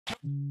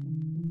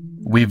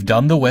We've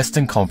done the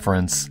Western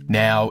Conference,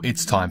 now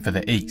it's time for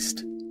the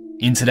East.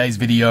 In today's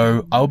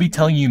video, I'll be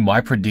telling you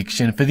my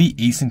prediction for the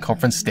Eastern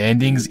Conference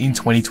standings in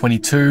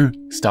 2022,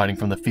 starting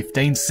from the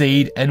 15th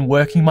seed and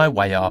working my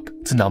way up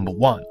to number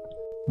 1.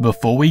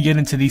 Before we get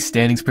into these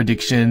standings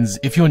predictions,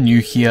 if you're new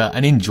here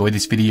and enjoy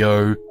this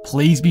video,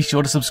 please be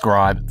sure to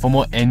subscribe for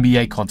more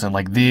NBA content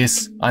like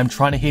this. I'm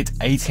trying to hit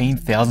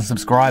 18,000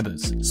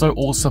 subscribers, so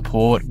all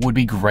support would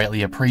be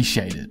greatly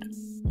appreciated.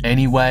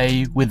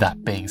 Anyway, with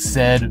that being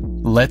said,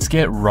 let's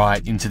get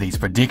right into these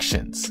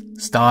predictions,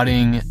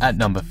 starting at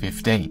number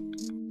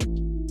 15.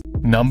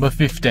 Number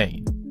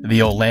 15,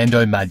 the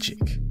Orlando Magic.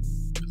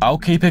 I'll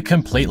keep it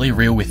completely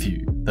real with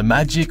you. The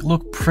Magic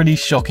look pretty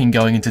shocking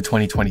going into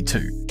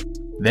 2022.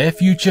 Their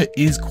future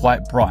is quite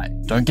bright,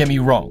 don't get me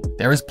wrong.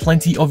 There is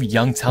plenty of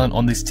young talent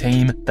on this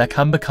team that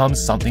can become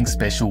something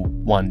special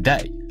one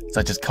day,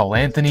 such as Cole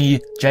Anthony,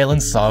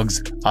 Jalen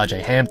Suggs,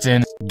 RJ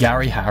Hampton,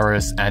 Gary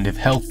Harris, and if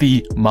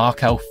healthy,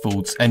 Markelle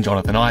Fultz and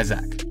Jonathan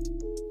Isaac.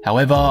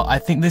 However, I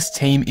think this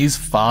team is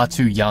far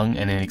too young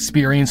and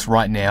inexperienced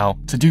right now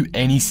to do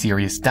any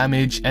serious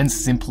damage and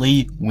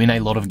simply win a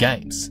lot of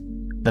games.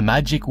 The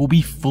Magic will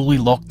be fully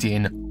locked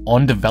in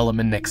on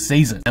development next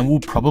season and will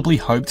probably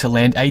hope to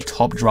land a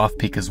top draft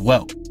pick as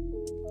well.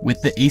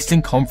 With the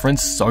Eastern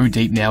Conference so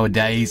deep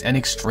nowadays and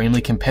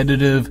extremely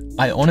competitive,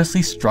 I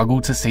honestly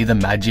struggle to see the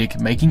Magic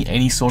making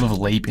any sort of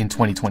leap in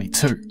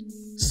 2022.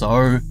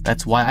 So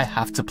that's why I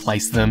have to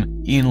place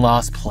them in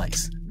last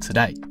place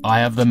today. I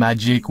have the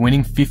Magic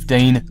winning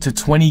 15 to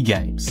 20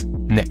 games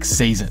next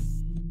season.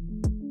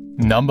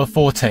 Number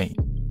 14,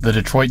 the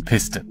Detroit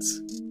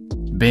Pistons.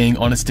 Being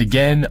honest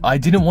again, I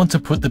didn't want to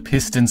put the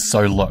Pistons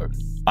so low.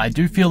 I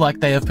do feel like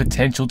they have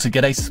potential to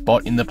get a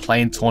spot in the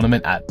play-in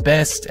tournament at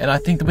best, and I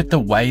think that with the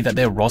way that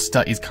their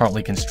roster is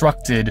currently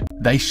constructed,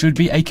 they should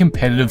be a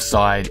competitive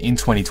side in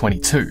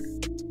 2022.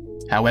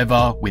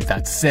 However, with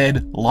that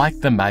said, like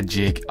the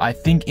Magic, I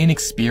think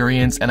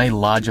inexperience and a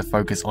larger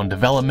focus on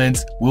development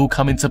will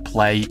come into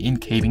play in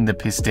keeping the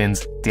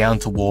Pistons down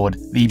toward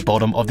the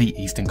bottom of the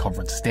Eastern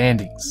Conference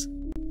standings.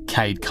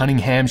 Cade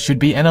Cunningham should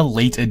be an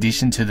elite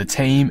addition to the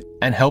team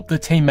and help the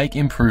team make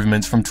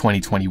improvements from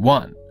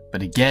 2021.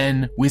 But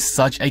again, with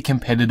such a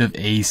competitive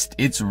East,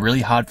 it's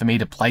really hard for me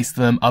to place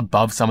them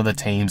above some of the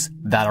teams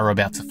that are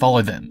about to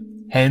follow them.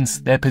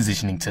 Hence, their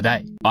positioning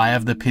today. I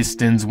have the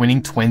Pistons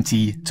winning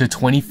 20 to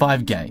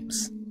 25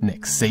 games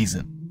next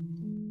season.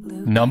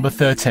 Number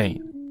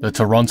 13, the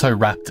Toronto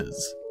Raptors.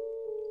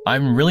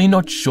 I'm really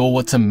not sure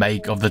what to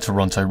make of the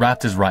Toronto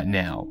Raptors right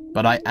now,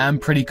 but I am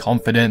pretty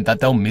confident that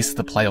they'll miss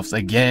the playoffs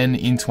again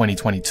in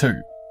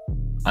 2022.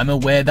 I'm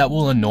aware that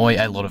will annoy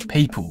a lot of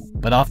people,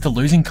 but after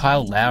losing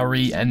Kyle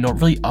Lowry and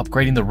not really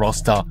upgrading the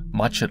roster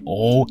much at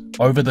all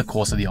over the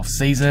course of the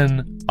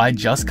offseason, I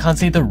just can't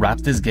see the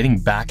Raptors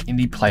getting back in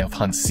the playoff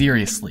hunt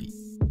seriously.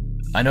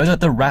 I know that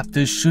the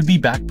Raptors should be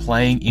back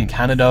playing in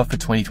Canada for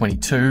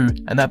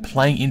 2022, and that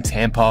playing in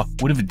Tampa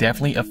would have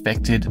definitely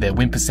affected their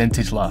win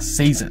percentage last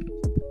season.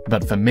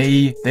 But for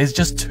me, there's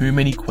just too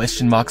many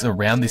question marks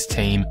around this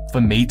team for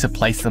me to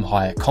place them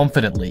higher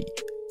confidently.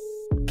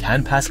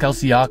 Can Pascal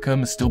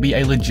Siakam still be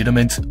a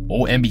legitimate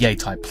All-NBA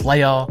type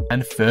player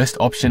and first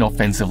option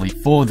offensively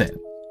for them?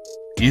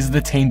 Is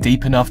the team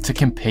deep enough to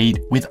compete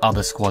with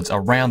other squads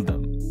around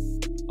them?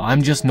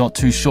 I'm just not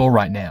too sure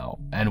right now,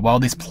 and while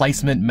this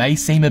placement may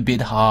seem a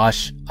bit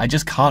harsh, I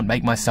just can't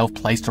make myself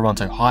place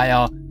Toronto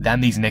higher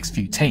than these next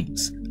few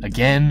teams,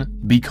 again,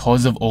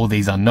 because of all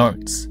these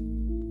unknowns.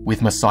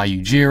 With Masai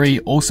Ujiri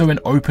also an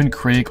open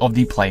critic of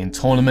the play-in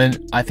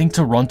tournament, I think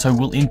Toronto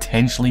will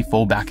intentionally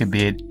fall back a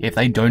bit if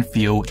they don't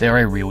feel they're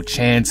a real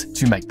chance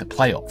to make the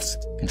playoffs,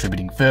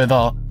 contributing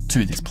further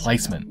to this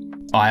placement.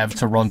 I have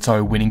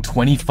Toronto winning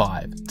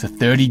 25 to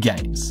 30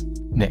 games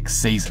next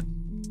season.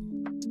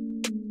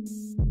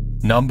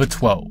 Number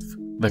 12,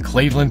 the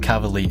Cleveland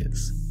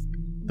Cavaliers.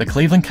 The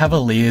Cleveland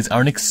Cavaliers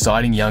are an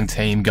exciting young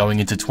team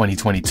going into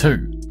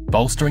 2022.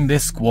 Bolstering their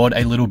squad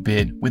a little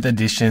bit with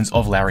additions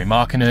of Lauri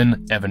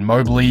Markkanen, Evan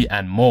Mobley,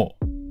 and more.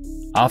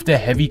 After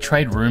heavy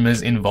trade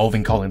rumors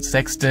involving Colin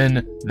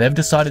Sexton, they've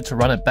decided to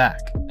run it back,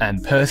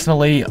 and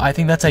personally, I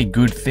think that's a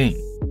good thing.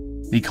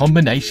 The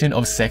combination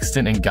of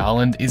Sexton and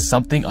Garland is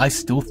something I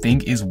still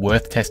think is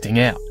worth testing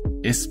out,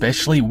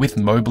 especially with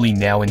Mobley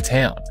now in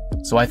town.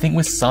 So I think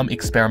with some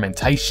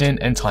experimentation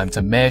and time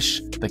to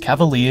mesh, the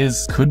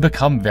Cavaliers could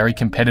become very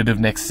competitive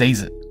next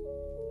season.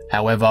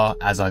 However,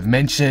 as I've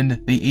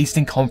mentioned, the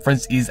Eastern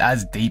Conference is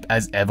as deep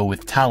as ever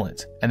with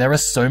talent, and there are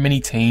so many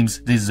teams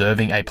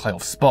deserving a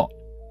playoff spot.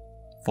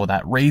 For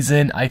that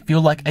reason, I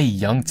feel like a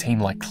young team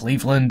like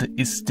Cleveland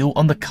is still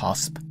on the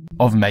cusp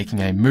of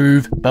making a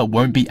move, but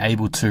won't be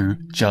able to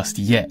just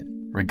yet,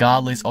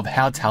 regardless of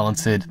how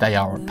talented they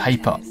are on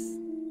paper.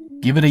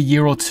 Give it a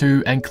year or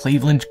two and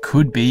Cleveland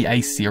could be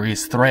a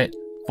serious threat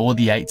for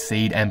the 8th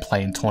seed and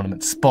play-in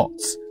tournament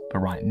spots. But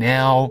right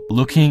now,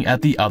 looking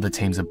at the other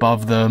teams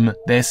above them,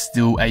 they're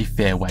still a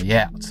fair way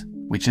out,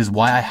 which is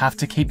why I have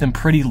to keep them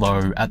pretty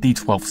low at the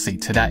 12th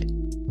seed today.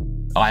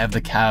 I have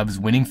the Cavs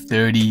winning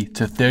 30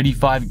 to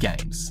 35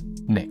 games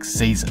next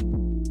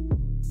season.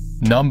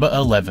 Number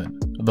 11.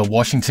 The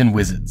Washington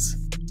Wizards.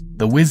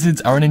 The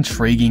Wizards are an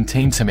intriguing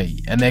team to me,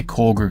 and their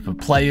core group of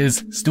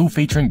players, still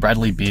featuring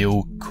Bradley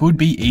Beal, could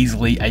be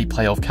easily a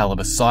playoff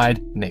caliber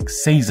side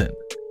next season.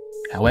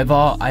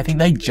 However, I think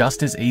they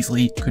just as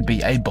easily could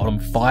be a bottom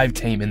 5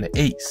 team in the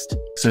East.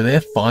 So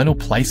their final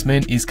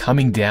placement is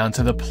coming down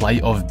to the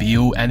play of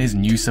Beal and his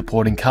new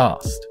supporting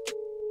cast.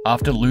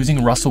 After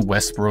losing Russell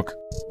Westbrook,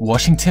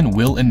 Washington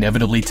will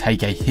inevitably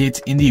take a hit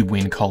in the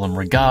win column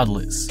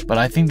regardless, but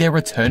I think their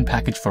return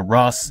package for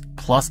Russ,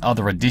 plus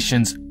other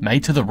additions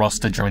made to the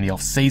roster during the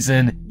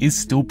offseason, is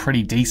still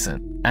pretty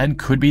decent, and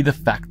could be the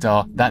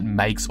factor that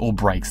makes or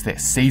breaks their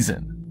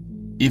season.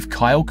 If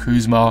Kyle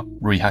Kuzma,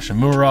 Rui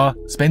Hachimura,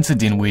 Spencer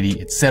Dinwiddie,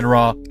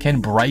 etc.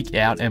 can break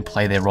out and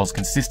play their roles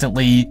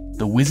consistently,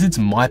 the Wizards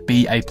might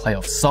be a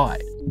playoff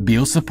side.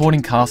 Beal's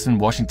supporting cast in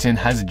Washington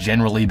has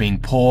generally been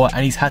poor,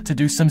 and he's had to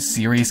do some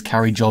serious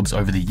carry jobs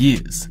over the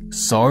years.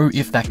 So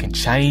if that can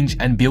change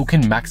and Beal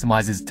can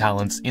maximize his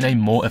talents in a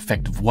more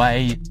effective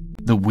way,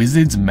 the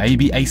Wizards may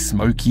be a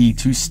smoky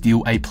to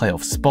steal a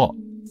playoff spot.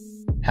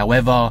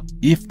 However,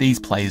 if these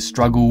players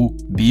struggle,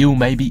 Beal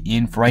may be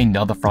in for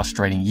another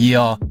frustrating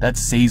year that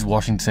sees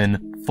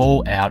Washington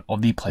fall out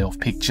of the playoff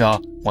picture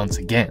once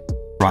again.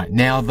 Right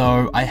now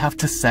though, I have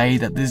to say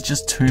that there's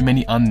just too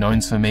many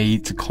unknowns for me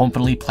to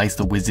confidently place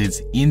the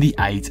Wizards in the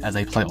 8 as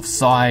a playoff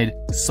side,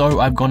 so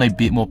I've gone a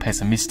bit more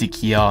pessimistic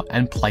here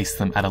and placed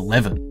them at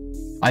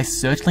 11. I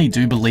certainly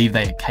do believe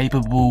they are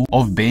capable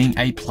of being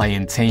a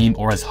play-in team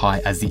or as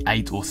high as the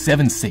 8 or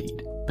 7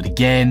 seed. But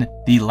again,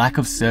 the lack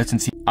of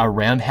certainty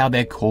around how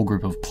their core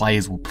group of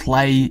players will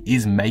play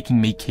is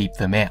making me keep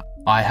them out.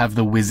 I have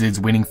the Wizards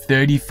winning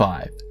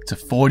 35 to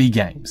 40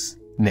 games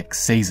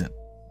next season.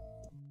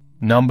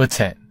 Number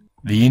 10.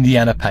 The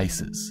Indiana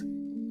Pacers.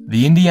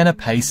 The Indiana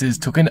Pacers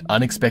took an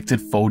unexpected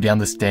fall down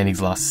the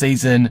standings last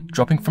season,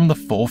 dropping from the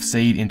 4th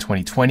seed in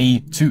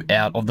 2020 to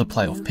out of the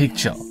playoff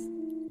picture.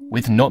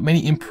 With not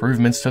many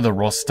improvements to the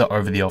roster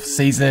over the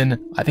offseason,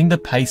 I think the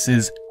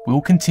Pacers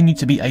will continue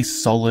to be a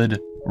solid,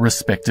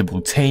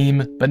 respectable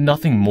team, but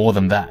nothing more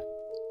than that.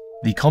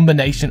 The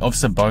combination of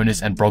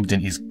Sabonis and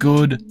Brogdon is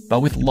good,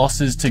 but with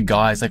losses to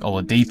guys like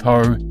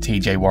Oladipo,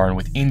 TJ Warren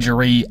with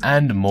injury,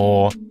 and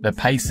more, the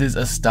Pacers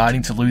are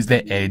starting to lose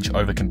their edge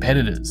over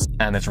competitors,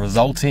 and it's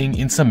resulting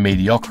in some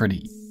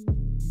mediocrity.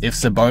 If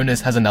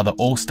Sabonis has another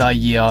All-Star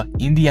year,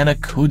 Indiana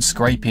could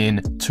scrape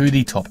in to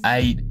the top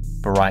 8,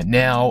 but right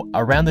now,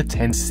 around the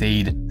 10th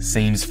seed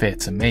seems fair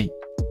to me.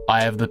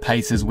 I have the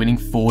Pacers winning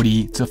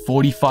 40 to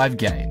 45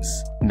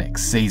 games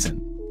next season.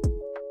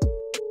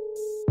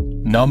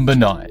 Number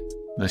 9.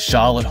 The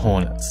Charlotte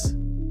Hornets.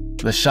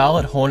 The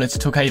Charlotte Hornets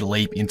took a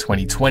leap in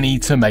 2020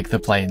 to make the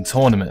play-in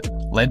tournament,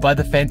 led by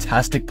the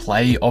fantastic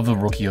play of the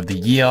Rookie of the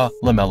Year,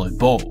 LaMelo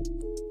Ball.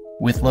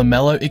 With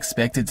LaMelo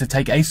expected to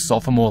take a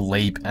sophomore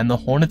leap and the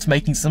Hornets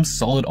making some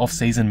solid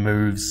offseason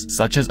moves,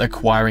 such as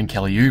acquiring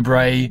Kelly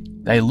Oubre,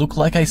 they look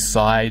like a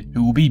side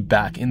who will be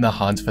back in the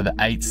hunt for the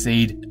 8th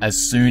seed as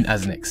soon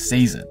as next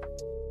season.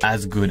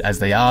 As good as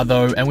they are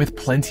though, and with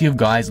plenty of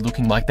guys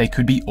looking like they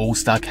could be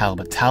all-star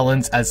caliber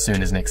talents as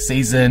soon as next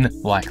season,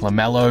 like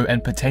LaMelo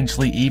and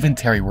potentially even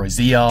Terry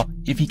Rozier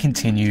if he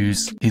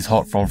continues his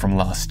hot form from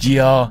last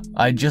year,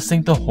 I just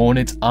think the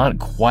Hornets aren't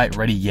quite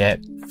ready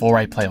yet for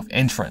a playoff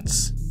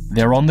entrance.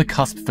 They're on the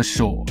cusp for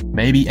sure,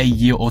 maybe a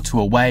year or two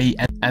away,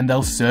 and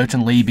they'll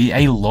certainly be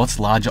a lot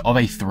larger of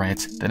a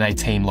threat than a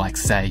team like,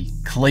 say,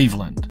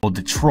 Cleveland or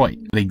Detroit.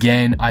 But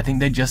again, I think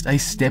they're just a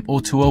step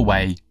or two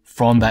away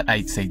from that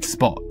 8th seed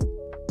spot.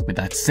 With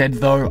that said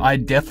though, I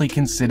definitely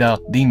consider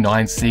the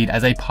 9th seed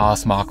as a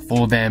pass mark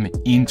for them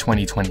in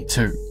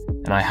 2022,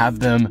 and I have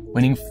them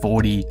winning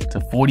 40 to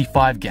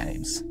 45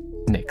 games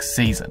next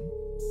season.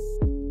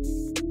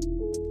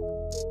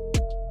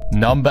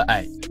 Number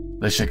 8.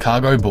 The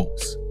Chicago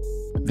Bulls.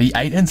 The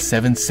 8 and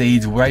 7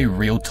 seeds were a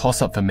real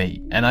toss-up for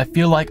me, and I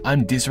feel like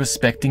I'm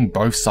disrespecting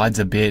both sides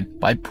a bit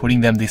by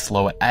putting them this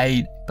low at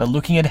 8, but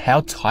looking at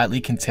how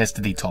tightly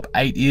contested the top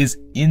 8 is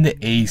in the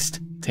East,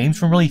 teams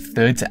from really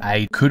 3rd to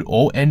 8 could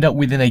all end up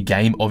within a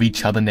game of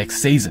each other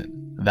next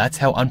season. That's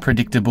how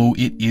unpredictable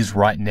it is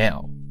right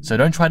now. So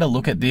don't try to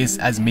look at this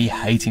as me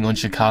hating on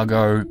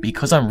Chicago,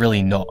 because I'm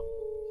really not.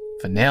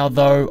 For now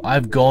though,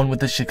 I've gone with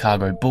the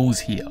Chicago Bulls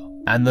here.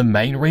 And the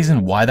main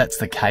reason why that's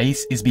the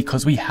case is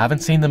because we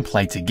haven't seen them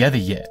play together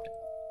yet.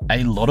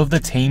 A lot of the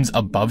teams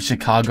above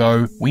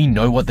Chicago, we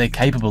know what they're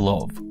capable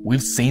of.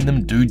 We've seen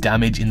them do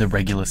damage in the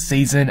regular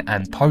season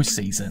and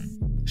postseason.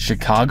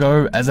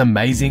 Chicago, as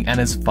amazing and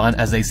as fun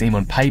as they seem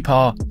on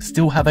paper,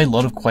 still have a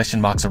lot of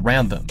question marks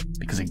around them.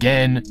 Because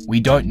again,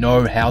 we don't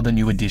know how the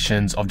new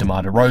additions of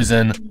DeMar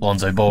DeRozan,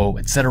 Lonzo Ball,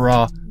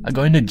 etc. are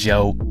going to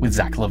gel with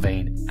Zach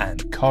LaVine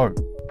and co.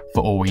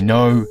 For all we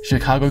know,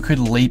 Chicago could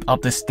leap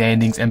up the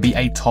standings and be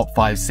a top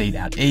 5 seed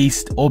out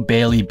east, or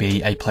barely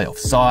be a playoff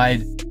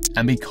side.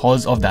 And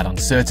because of that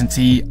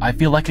uncertainty, I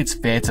feel like it's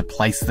fair to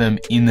place them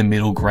in the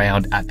middle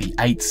ground at the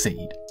 8th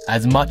seed,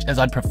 as much as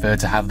I'd prefer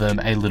to have them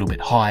a little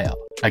bit higher.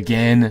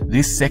 Again,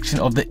 this section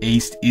of the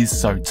East is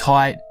so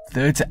tight,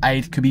 3rd to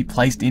 8th could be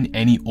placed in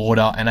any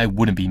order and I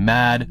wouldn't be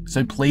mad,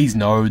 so please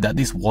know that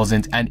this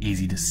wasn't an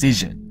easy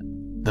decision.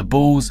 The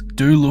Bulls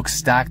do look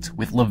stacked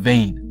with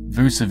Levine,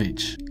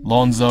 Vucevic,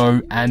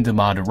 Lonzo, and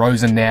DeMar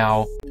DeRozan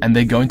now, and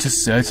they're going to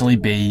certainly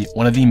be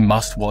one of the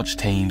must-watch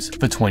teams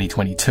for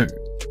 2022.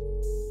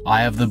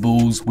 I have the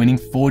Bulls winning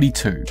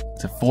 42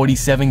 to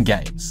 47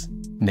 games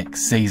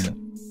next season.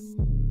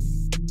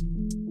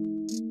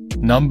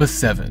 Number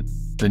 7.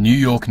 The New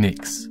York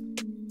Knicks.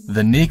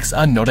 The Knicks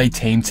are not a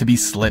team to be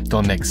slept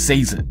on next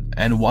season,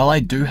 and while I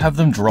do have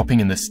them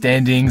dropping in the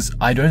standings,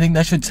 I don't think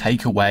that should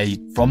take away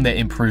from their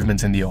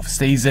improvements in the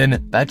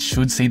off-season that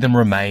should see them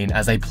remain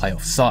as a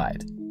playoff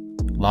side.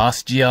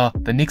 Last year,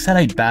 the Knicks had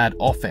a bad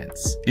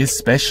offense,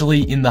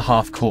 especially in the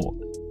half court.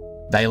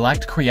 They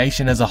lacked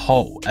creation as a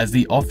whole, as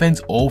the offense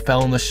all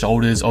fell on the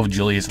shoulders of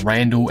Julius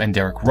Randle and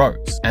Derrick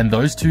Rose, and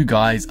those two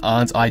guys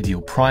aren't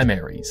ideal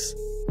primaries.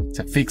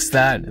 To fix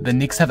that, the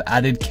Knicks have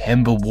added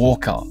Kemba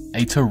Walker,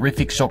 a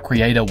terrific shot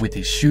creator with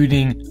his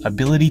shooting,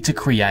 ability to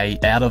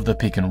create out of the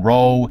pick and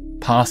roll,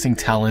 passing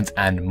talent,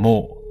 and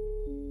more.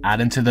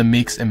 Add into the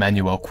mix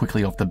Emmanuel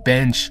quickly off the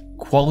bench,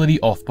 quality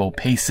off-ball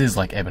pieces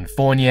like Evan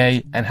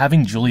Fournier, and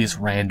having Julius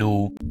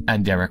Randle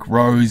and Derrick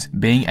Rose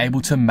being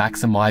able to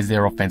maximize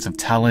their offensive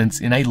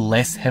talents in a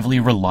less heavily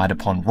relied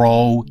upon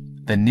role,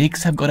 the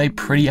Knicks have got a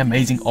pretty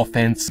amazing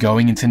offense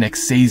going into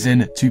next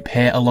season to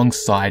pair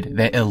alongside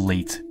their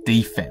elite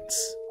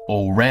defense.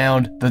 All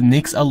round, the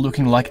Knicks are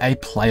looking like a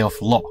playoff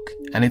lock,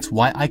 and it's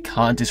why I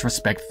can't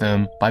disrespect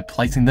them by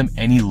placing them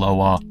any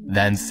lower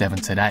than 7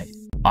 today.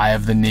 I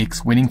have the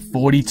Knicks winning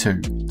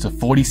 42 to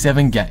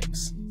 47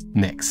 games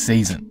next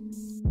season.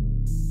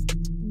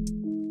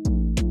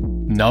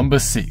 Number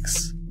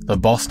 6. The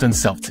Boston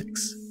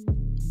Celtics.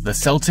 The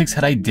Celtics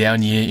had a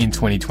down year in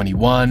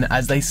 2021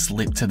 as they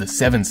slipped to the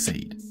 7th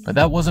seed, but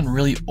that wasn't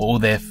really all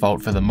their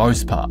fault for the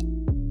most part.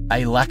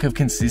 A lack of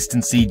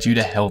consistency due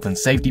to health and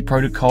safety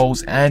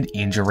protocols and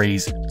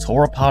injuries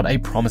tore apart a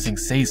promising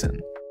season,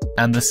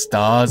 and the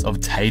stars of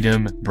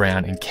Tatum,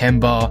 Brown, and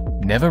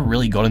Kemba never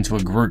really got into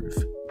a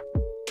groove.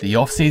 The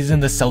offseason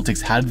the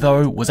Celtics had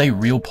though was a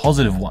real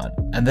positive one,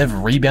 and they've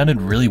rebounded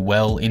really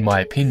well in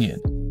my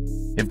opinion.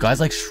 If guys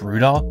like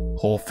Schroeder,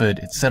 Horford,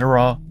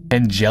 etc.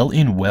 can gel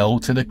in well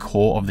to the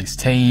core of this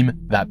team,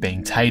 that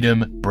being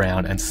Tatum,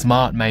 Brown, and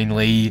Smart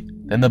mainly,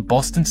 then the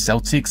Boston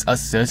Celtics are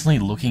certainly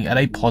looking at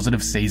a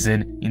positive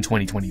season in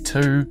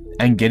 2022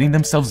 and getting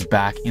themselves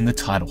back in the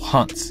title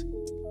hunt.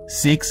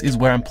 6 is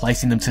where I'm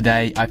placing them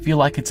today. I feel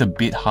like it's a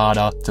bit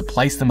harder to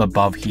place them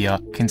above here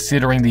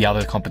considering the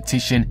other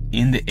competition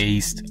in the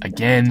East.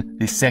 Again,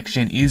 this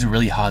section is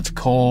really hard to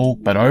call,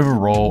 but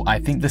overall I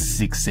think the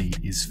 6th seed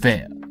is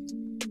fair.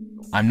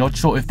 I'm not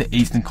sure if the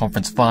Eastern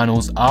Conference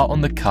Finals are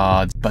on the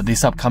cards, but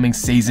this upcoming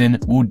season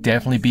will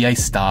definitely be a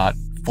start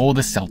for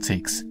the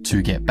Celtics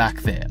to get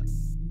back there.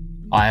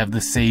 I have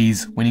the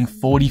C's winning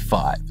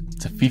 45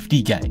 to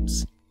 50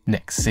 games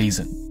next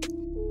season.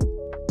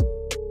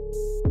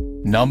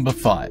 Number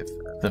 5.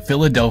 The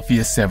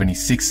Philadelphia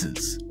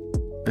 76ers.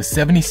 The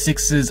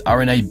 76ers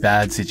are in a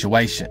bad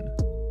situation.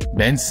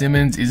 Ben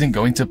Simmons isn't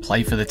going to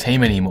play for the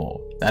team anymore.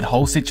 That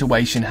whole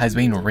situation has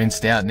been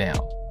rinsed out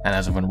now, and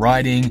as of when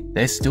writing,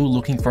 they're still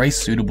looking for a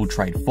suitable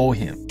trade for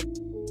him.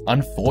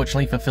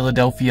 Unfortunately for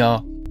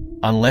Philadelphia,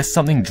 unless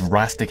something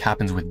drastic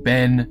happens with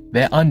Ben,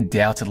 they're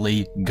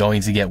undoubtedly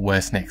going to get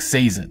worse next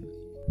season.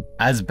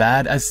 As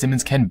bad as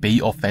Simmons can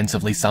be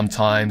offensively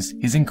sometimes,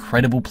 his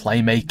incredible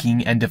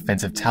playmaking and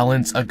defensive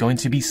talents are going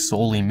to be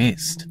sorely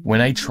missed.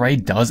 When a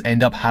trade does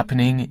end up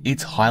happening,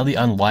 it's highly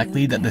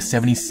unlikely that the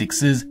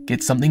 76ers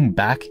get something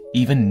back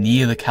even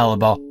near the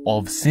caliber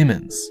of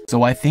Simmons.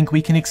 So I think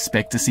we can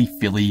expect to see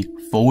Philly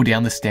fall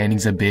down the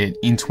standings a bit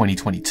in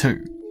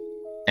 2022.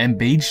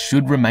 Embiid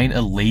should remain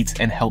elite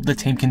and help the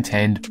team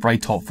contend for a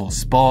top 4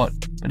 spot,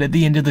 but at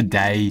the end of the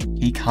day,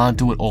 he can't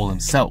do it all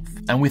himself.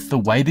 And with the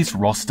way this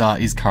roster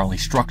is currently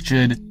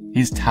structured,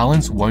 his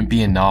talents won't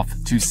be enough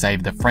to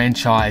save the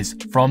franchise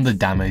from the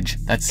damage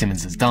that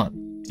Simmons has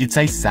done. It's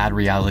a sad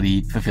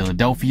reality for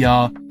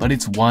Philadelphia, but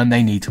it's one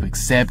they need to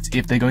accept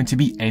if they're going to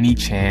be any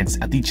chance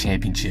at the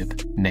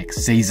championship next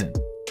season.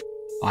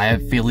 I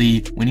have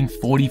Philly winning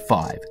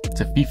 45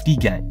 to 50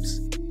 games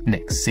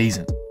next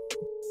season.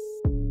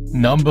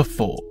 Number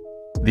 4.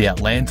 The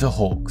Atlanta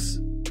Hawks.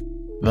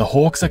 The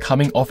Hawks are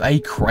coming off a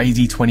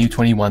crazy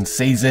 2021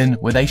 season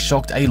where they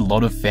shocked a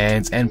lot of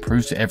fans and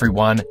proved to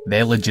everyone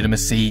their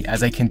legitimacy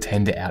as a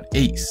contender out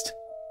east.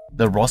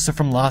 The roster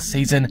from last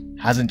season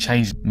hasn't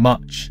changed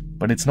much,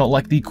 but it's not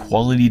like the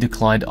quality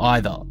declined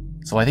either,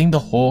 so I think the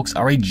Hawks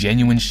are a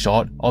genuine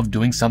shot of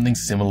doing something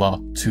similar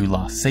to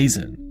last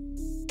season.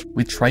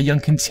 With Trae Young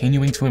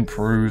continuing to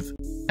improve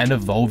and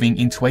evolving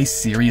into a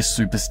serious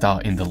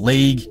superstar in the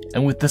league,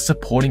 and with the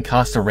supporting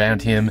cast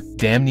around him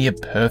damn near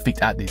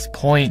perfect at this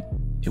point,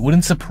 it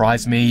wouldn't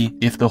surprise me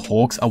if the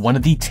Hawks are one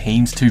of the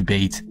teams to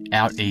beat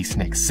out east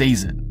next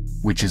season,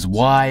 which is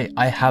why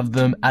I have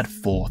them at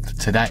 4th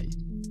today.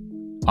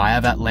 I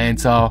have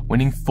Atlanta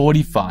winning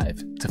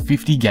 45 to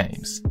 50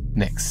 games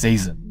next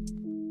season.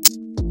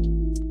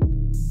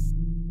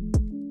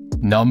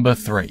 Number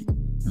 3.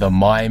 The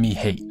Miami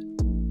Heat.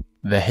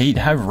 The Heat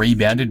have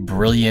rebounded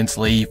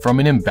brilliantly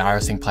from an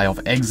embarrassing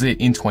playoff exit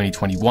in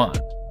 2021,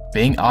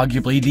 being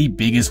arguably the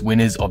biggest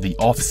winners of the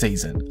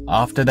offseason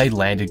after they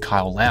landed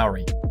Kyle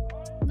Lowry.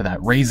 For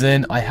that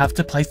reason, I have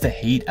to place the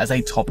Heat as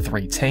a top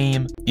 3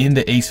 team in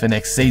the East for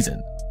next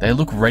season. They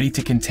look ready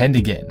to contend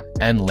again,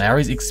 and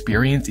Lowry's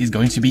experience is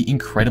going to be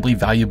incredibly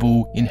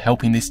valuable in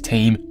helping this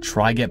team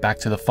try get back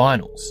to the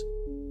finals.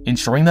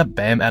 Ensuring that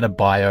Bam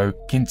Adebayo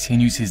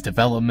continues his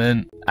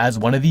development as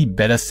one of the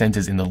better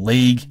centers in the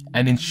league,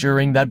 and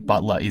ensuring that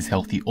Butler is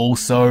healthy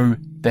also,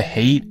 the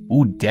Heat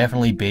will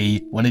definitely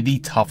be one of the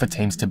tougher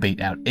teams to beat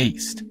out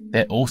East.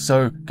 They're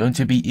also going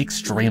to be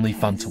extremely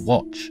fun to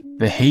watch.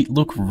 The Heat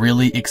look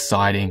really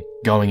exciting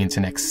going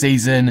into next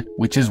season,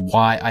 which is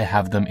why I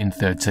have them in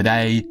 3rd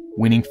today,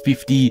 winning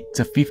 50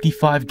 to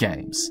 55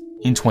 games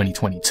in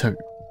 2022.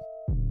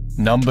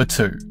 Number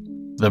 2.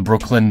 The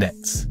Brooklyn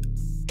Nets.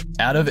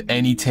 Out of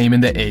any team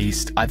in the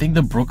East, I think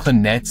the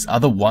Brooklyn Nets are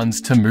the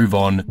ones to move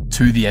on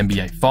to the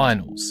NBA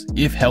Finals.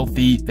 If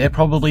healthy, they're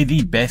probably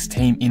the best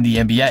team in the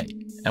NBA,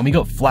 and we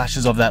got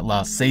flashes of that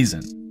last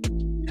season.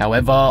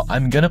 However,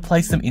 I'm gonna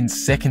place them in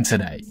 2nd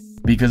today,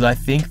 because I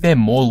think they're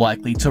more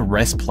likely to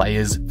rest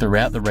players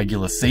throughout the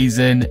regular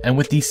season, and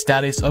with the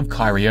status of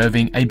Kyrie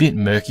Irving a bit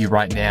murky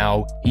right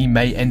now, he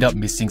may end up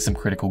missing some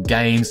critical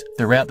games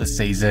throughout the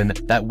season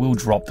that will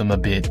drop them a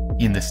bit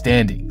in the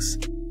standings.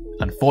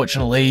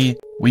 Unfortunately,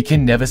 we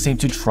can never seem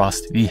to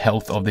trust the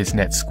health of this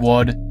Nets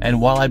squad, and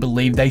while I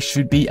believe they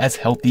should be as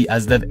healthy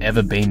as they've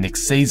ever been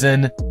next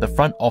season, the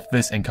front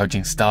office and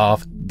coaching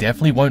staff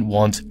definitely won't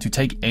want to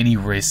take any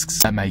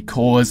risks that may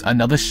cause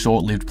another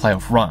short-lived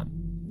playoff run.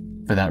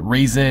 For that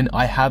reason,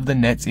 I have the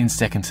Nets in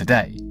 2nd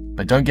today,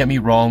 but don't get me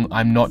wrong,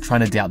 I'm not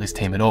trying to doubt this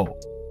team at all.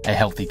 A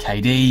healthy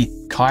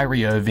KD,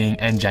 Kyrie Irving,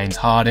 and James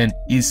Harden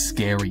is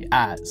scary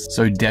as,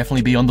 so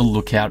definitely be on the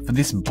lookout for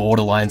this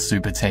borderline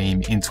super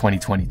team in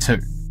 2022.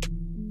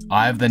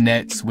 I have the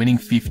Nets winning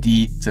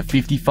 50 to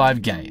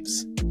 55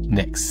 games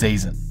next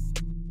season.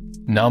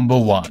 Number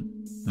 1.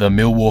 The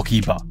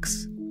Milwaukee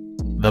Bucks.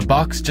 The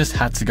Bucks just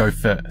had to go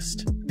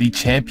first. The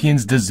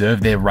champions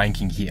deserve their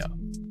ranking here.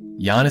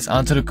 Giannis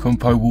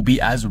Antetokounmpo will be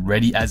as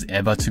ready as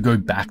ever to go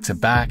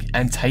back-to-back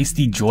and taste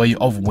the joy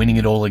of winning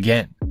it all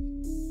again.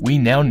 We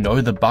now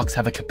know the Bucks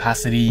have a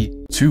capacity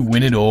to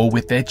win it all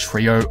with their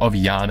trio of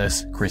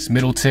Giannis, Chris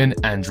Middleton,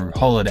 and Jrue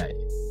Holiday.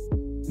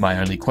 My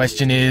only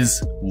question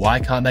is, why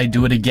can't they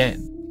do it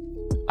again?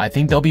 I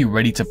think they'll be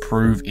ready to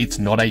prove it's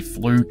not a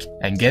fluke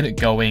and get it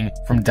going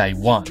from day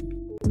one.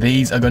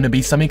 These are going to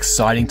be some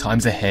exciting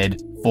times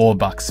ahead for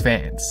Bucks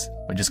fans.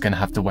 We're just going to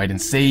have to wait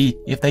and see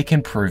if they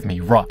can prove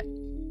me right.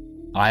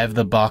 I have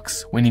the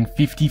Bucks winning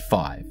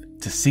 55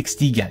 to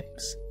 60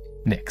 games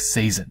next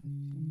season.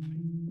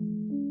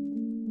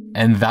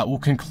 And that will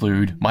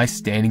conclude my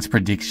standings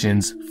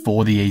predictions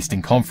for the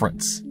Eastern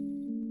Conference.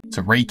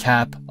 To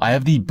recap, I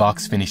have the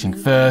Bucks finishing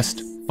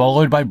 1st,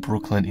 followed by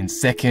Brooklyn in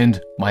 2nd,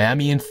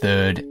 Miami in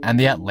 3rd, and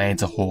the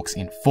Atlanta Hawks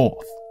in 4th.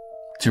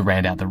 To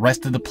round out the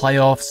rest of the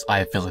playoffs, I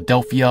have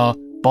Philadelphia,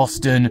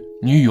 Boston,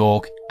 New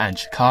York, and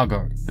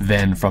Chicago.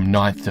 Then from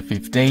 9th to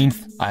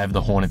 15th, I have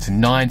the Hornets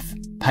in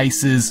 9th,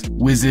 Pacers,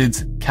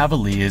 Wizards,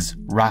 Cavaliers,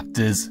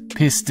 Raptors,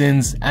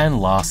 Pistons, and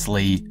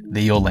lastly,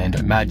 the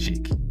Orlando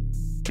Magic.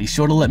 Be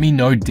sure to let me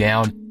know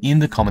down in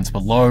the comments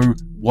below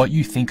what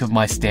you think of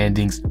my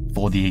standings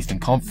for the Eastern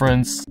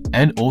Conference,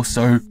 and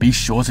also be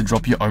sure to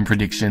drop your own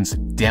predictions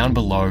down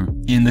below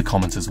in the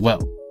comments as well.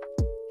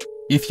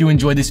 If you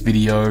enjoyed this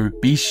video,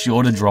 be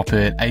sure to drop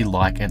it a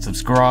like and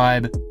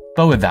subscribe,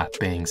 but with that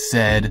being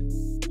said,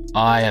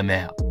 I am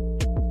out.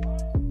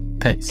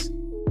 Peace.